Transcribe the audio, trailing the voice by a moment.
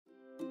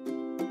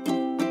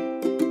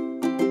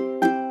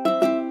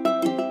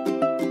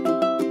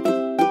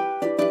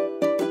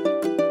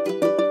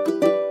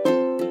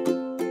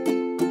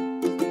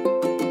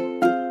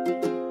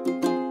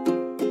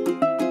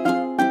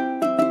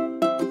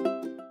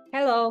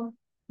Hello,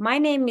 my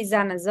name is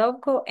Anna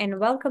Zovko, and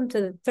welcome to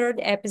the third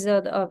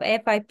episode of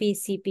FIP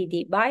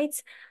CPD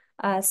Bites,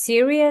 a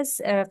series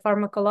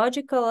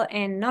pharmacological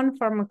and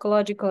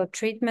non-pharmacological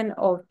treatment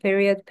of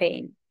period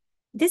pain.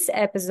 This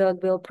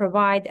episode will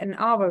provide an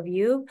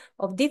overview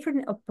of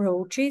different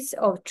approaches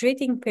of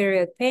treating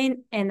period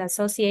pain and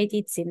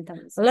associated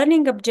symptoms.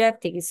 Learning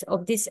objectives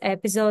of these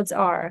episodes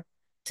are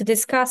to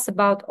discuss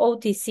about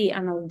OTC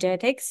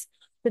analgesics,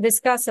 to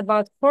discuss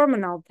about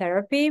hormonal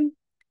therapy,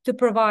 to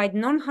provide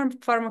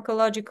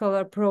non-pharmacological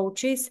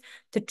approaches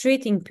to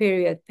treating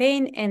period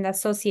pain and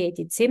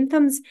associated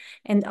symptoms,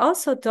 and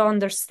also to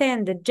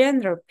understand the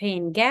gender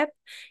pain gap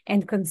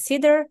and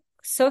consider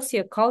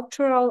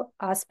sociocultural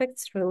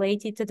aspects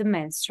related to the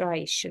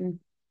menstruation.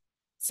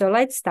 So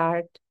let's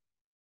start.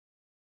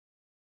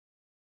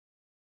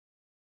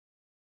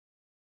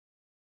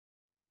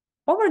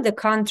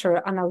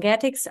 Over-the-counter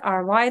analgesics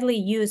are widely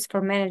used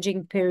for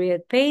managing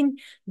period pain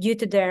due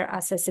to their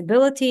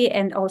accessibility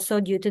and also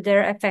due to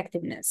their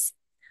effectiveness.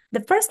 The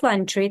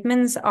first-line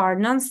treatments are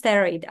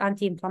non-steroid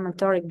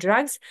anti-inflammatory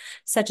drugs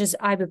such as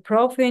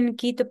ibuprofen,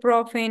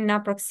 ketoprofen,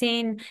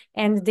 naproxen,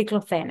 and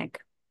diclofenac.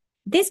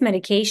 These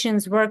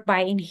medications work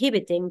by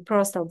inhibiting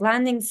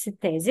prostaglandin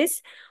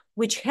synthesis,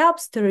 which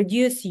helps to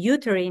reduce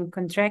uterine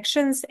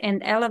contractions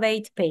and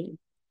elevate pain.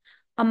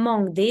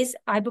 Among these,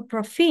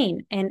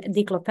 ibuprofen and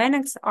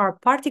diclofenac are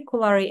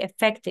particularly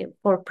effective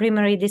for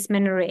primary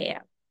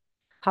dysmenorrhea.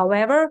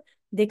 However,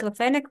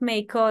 diclofenac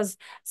may cause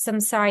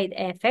some side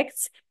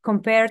effects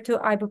compared to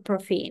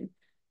ibuprofen.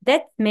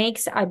 That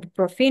makes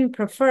ibuprofen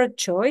preferred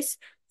choice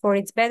for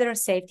its better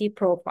safety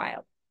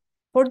profile.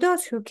 For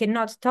those who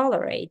cannot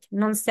tolerate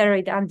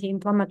non-steroid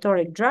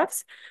anti-inflammatory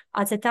drugs,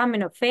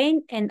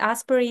 acetaminophen and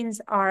aspirins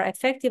are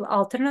effective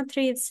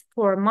alternatives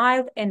for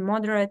mild and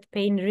moderate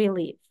pain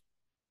relief.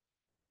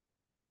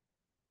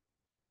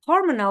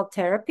 Hormonal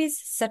therapies,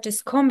 such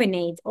as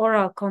combined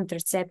oral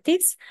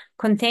contraceptives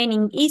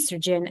containing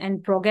estrogen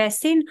and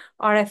progestin,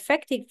 are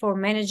effective for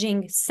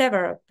managing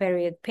severe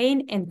period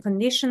pain and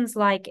conditions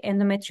like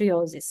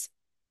endometriosis.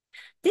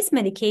 This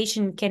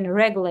medication can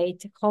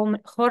regulate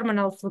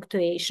hormonal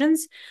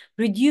fluctuations,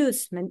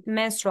 reduce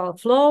menstrual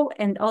flow,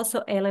 and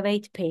also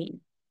elevate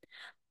pain.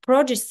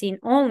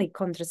 Progestin-only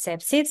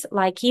contraceptives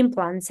like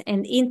implants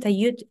and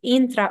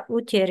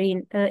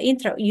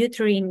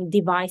intrauterine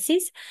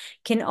devices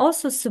can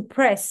also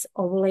suppress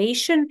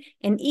ovulation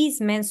and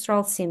ease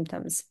menstrual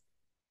symptoms.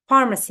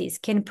 Pharmacies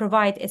can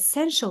provide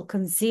essential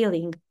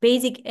concealing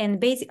basic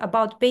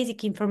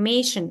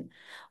information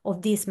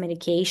of this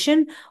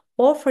medication,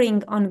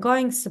 offering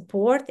ongoing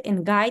support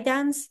and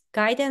guidance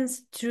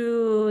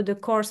through the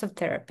course of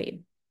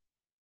therapy.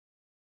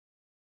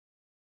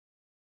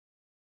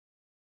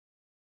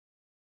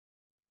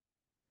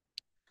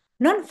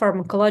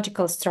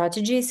 Non-pharmacological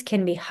strategies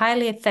can be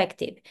highly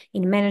effective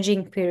in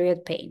managing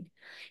period pain.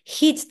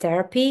 Heat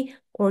therapy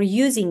or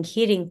using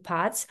heating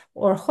pads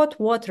or hot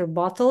water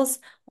bottles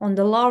on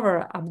the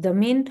lower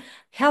abdomen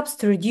helps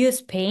to reduce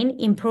pain,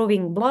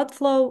 improving blood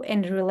flow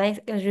and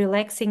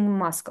relaxing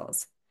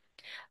muscles.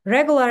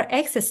 Regular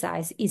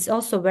exercise is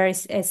also very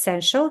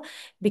essential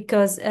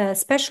because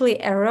especially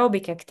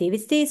aerobic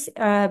activities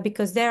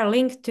because they are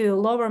linked to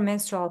lower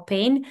menstrual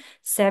pain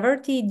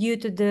severity due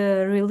to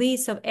the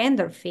release of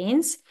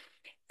endorphins,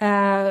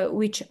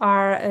 which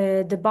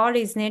are the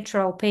body's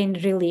natural pain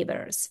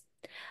relievers.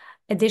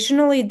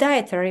 Additionally,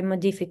 dietary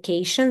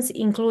modifications,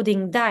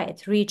 including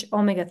diet-rich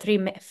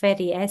omega-3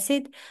 fatty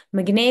acid,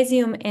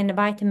 magnesium, and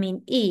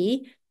vitamin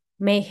E,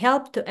 may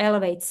help to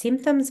elevate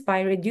symptoms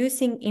by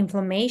reducing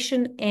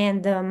inflammation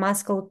and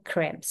muscle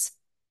cramps.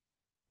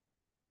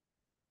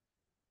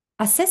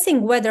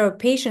 Assessing whether a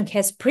patient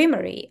has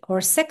primary or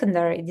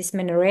secondary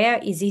dysmenorrhea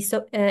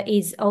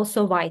is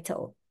also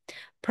vital.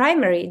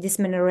 Primary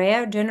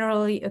dysmenorrhea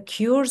generally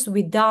occurs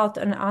without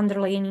an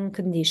underlying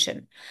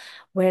condition,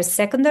 whereas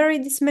secondary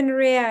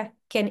dysmenorrhea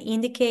can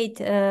indicate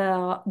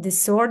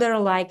disorder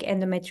like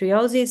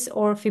endometriosis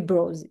or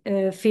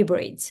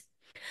fibroids.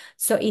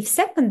 So if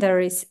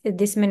secondary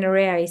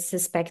dysmenorrhea is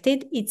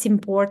suspected, it's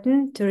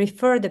important to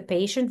refer the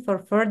patient for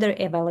further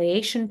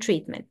evaluation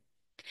treatment.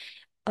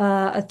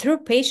 Through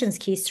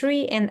patient's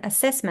history and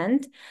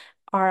assessment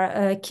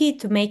are key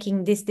to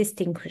making this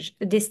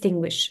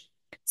distinguish.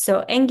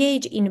 So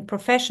engage in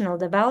professional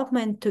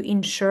development to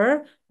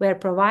ensure we're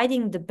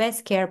providing the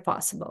best care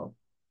possible.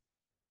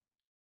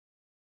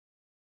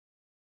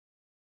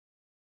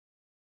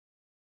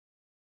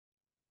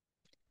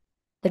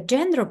 The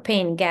gender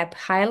pain gap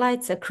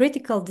highlights a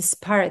critical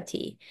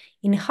disparity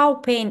in how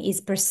pain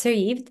is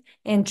perceived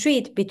and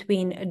treated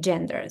between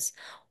genders,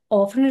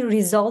 often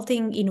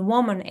resulting in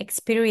women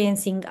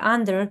experiencing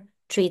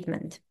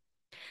under-treatment.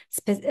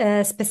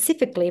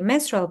 Specifically,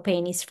 menstrual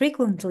pain is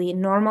frequently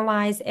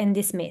normalized and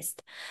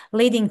dismissed,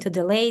 leading to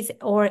delays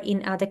or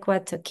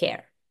inadequate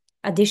care.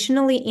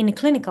 Additionally, in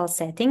clinical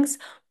settings,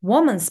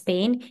 women's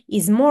pain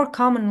is more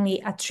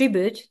commonly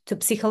attributed to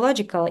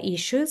psychological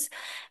issues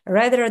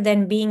rather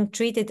than being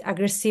treated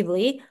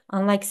aggressively,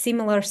 unlike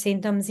similar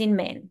symptoms in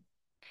men.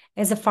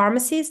 As a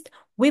pharmacist,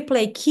 We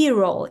play a key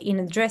role in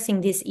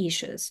addressing these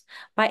issues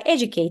by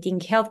educating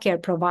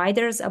healthcare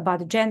providers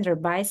about gender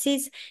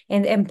biases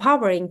and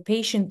empowering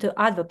patients to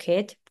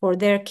advocate for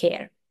their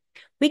care.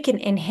 We can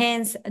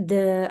enhance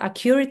the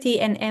accuracy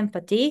and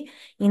empathy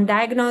in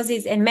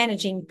diagnosis and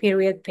managing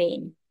period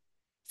pain.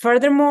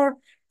 Furthermore,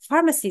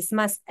 pharmacists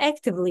must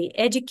actively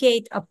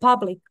educate a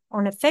public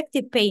on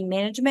effective pain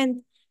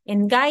management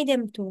and guide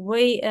them to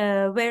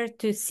where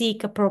to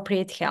seek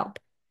appropriate help.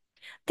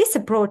 This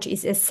approach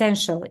is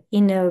essential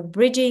in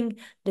bridging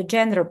the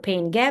gender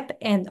pain gap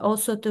and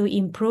also to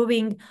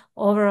improving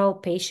overall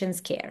patient's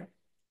care.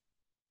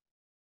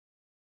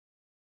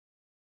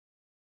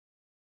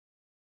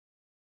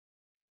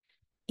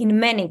 In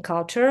many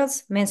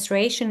cultures,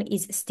 menstruation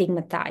is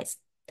stigmatized,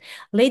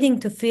 leading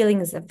to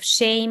feelings of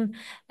shame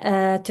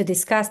to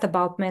discuss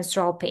about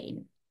menstrual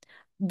pain.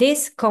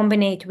 This,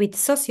 combined with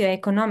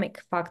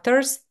socioeconomic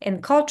factors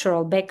and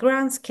cultural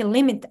backgrounds, can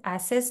limit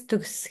access to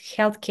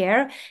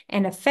healthcare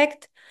and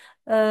affect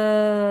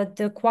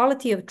the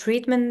quality of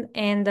treatment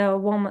and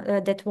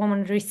that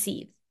woman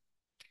receives.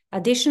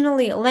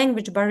 Additionally,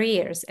 language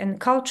barriers and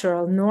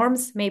cultural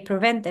norms may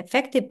prevent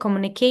effective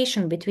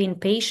communication between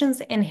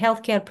patients and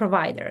healthcare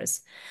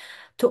providers.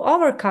 To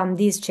overcome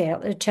these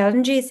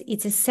challenges,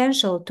 it's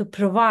essential to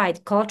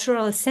provide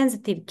culturally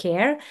sensitive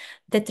care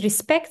that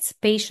respects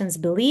patients'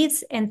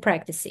 beliefs and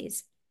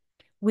practices,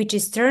 which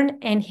in turn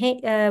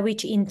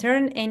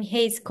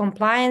enhance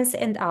compliance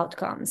and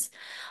outcomes.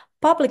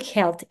 Public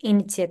health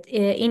initiatives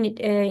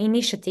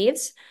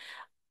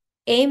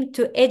aim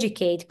to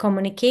educate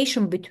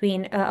communication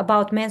between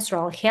about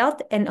menstrual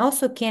health and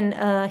also can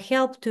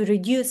help to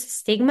reduce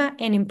stigma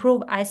and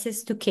improve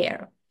access to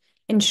care,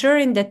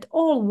 ensuring that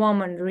all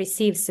women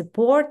receive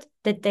support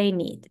that they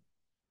need.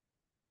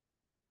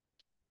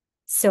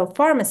 So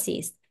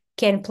pharmacists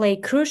can play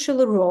a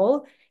crucial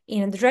role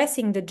in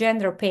addressing the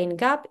gender pain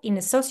gap in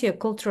a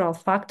sociocultural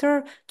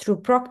factor through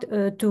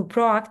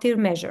proactive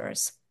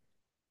measures.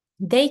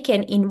 They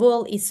can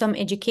involve in some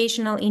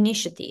educational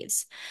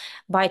initiatives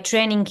by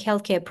training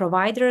healthcare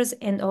providers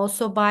and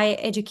also by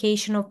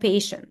education of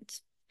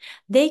patients.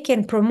 They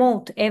can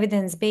promote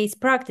evidence-based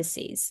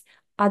practices,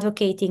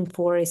 advocating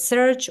for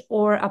research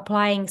or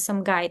applying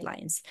some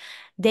guidelines.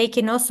 They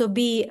can also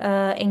be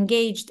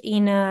engaged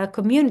in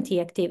community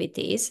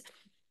activities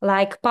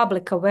like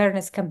public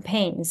awareness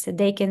campaigns.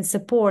 They can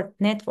support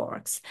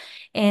networks.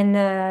 And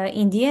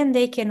in the end,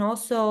 they can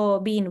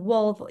also be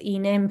involved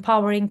in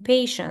empowering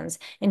patients,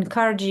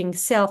 encouraging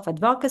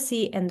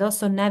self-advocacy, and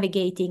also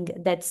navigating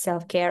that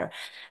self-care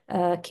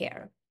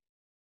care.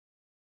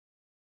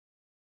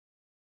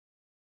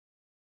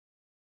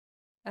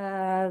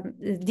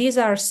 These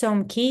are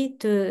some key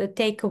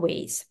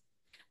takeaways.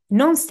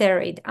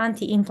 Non-steroid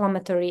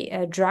anti-inflammatory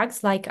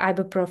drugs like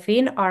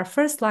ibuprofen are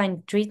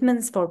first-line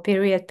treatments for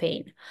period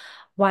pain,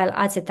 while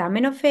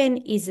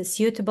acetaminophen is a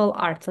suitable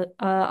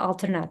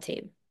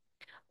alternative.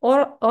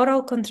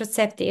 Oral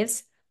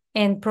contraceptives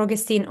and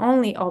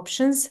progestin-only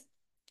options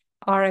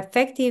are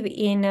effective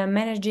in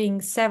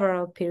managing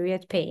several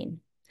period pain.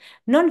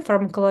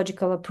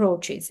 Non-pharmacological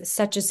approaches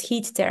such as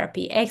heat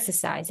therapy,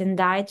 exercise, and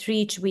diet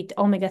rich with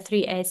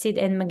omega-3 acid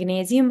and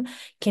magnesium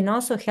can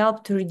also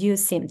help to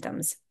reduce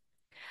symptoms.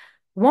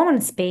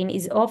 Women's pain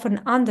is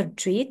often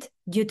undertreated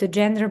due to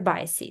gender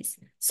biases,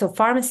 so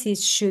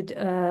pharmacists should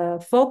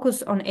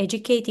focus on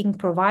educating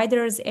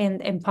providers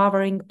and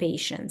empowering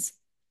patients.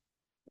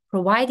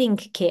 Providing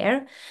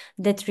care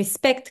that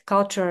respects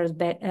cultural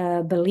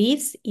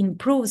beliefs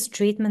improves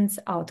treatment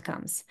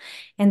outcomes,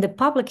 and the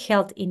public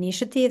health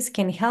initiatives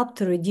can help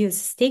to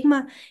reduce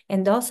stigma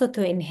and also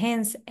to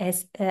enhance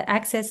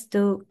access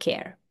to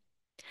care.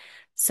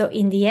 So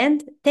in the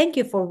end, thank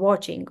you for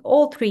watching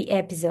all 3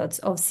 episodes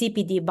of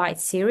CPD Bytes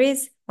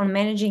series on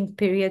managing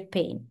period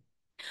pain.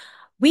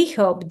 We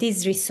hope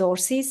these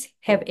resources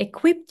have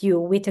equipped you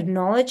with the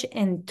knowledge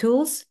and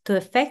tools to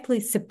effectively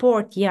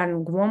support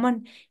young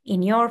women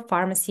in your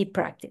pharmacy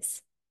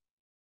practice.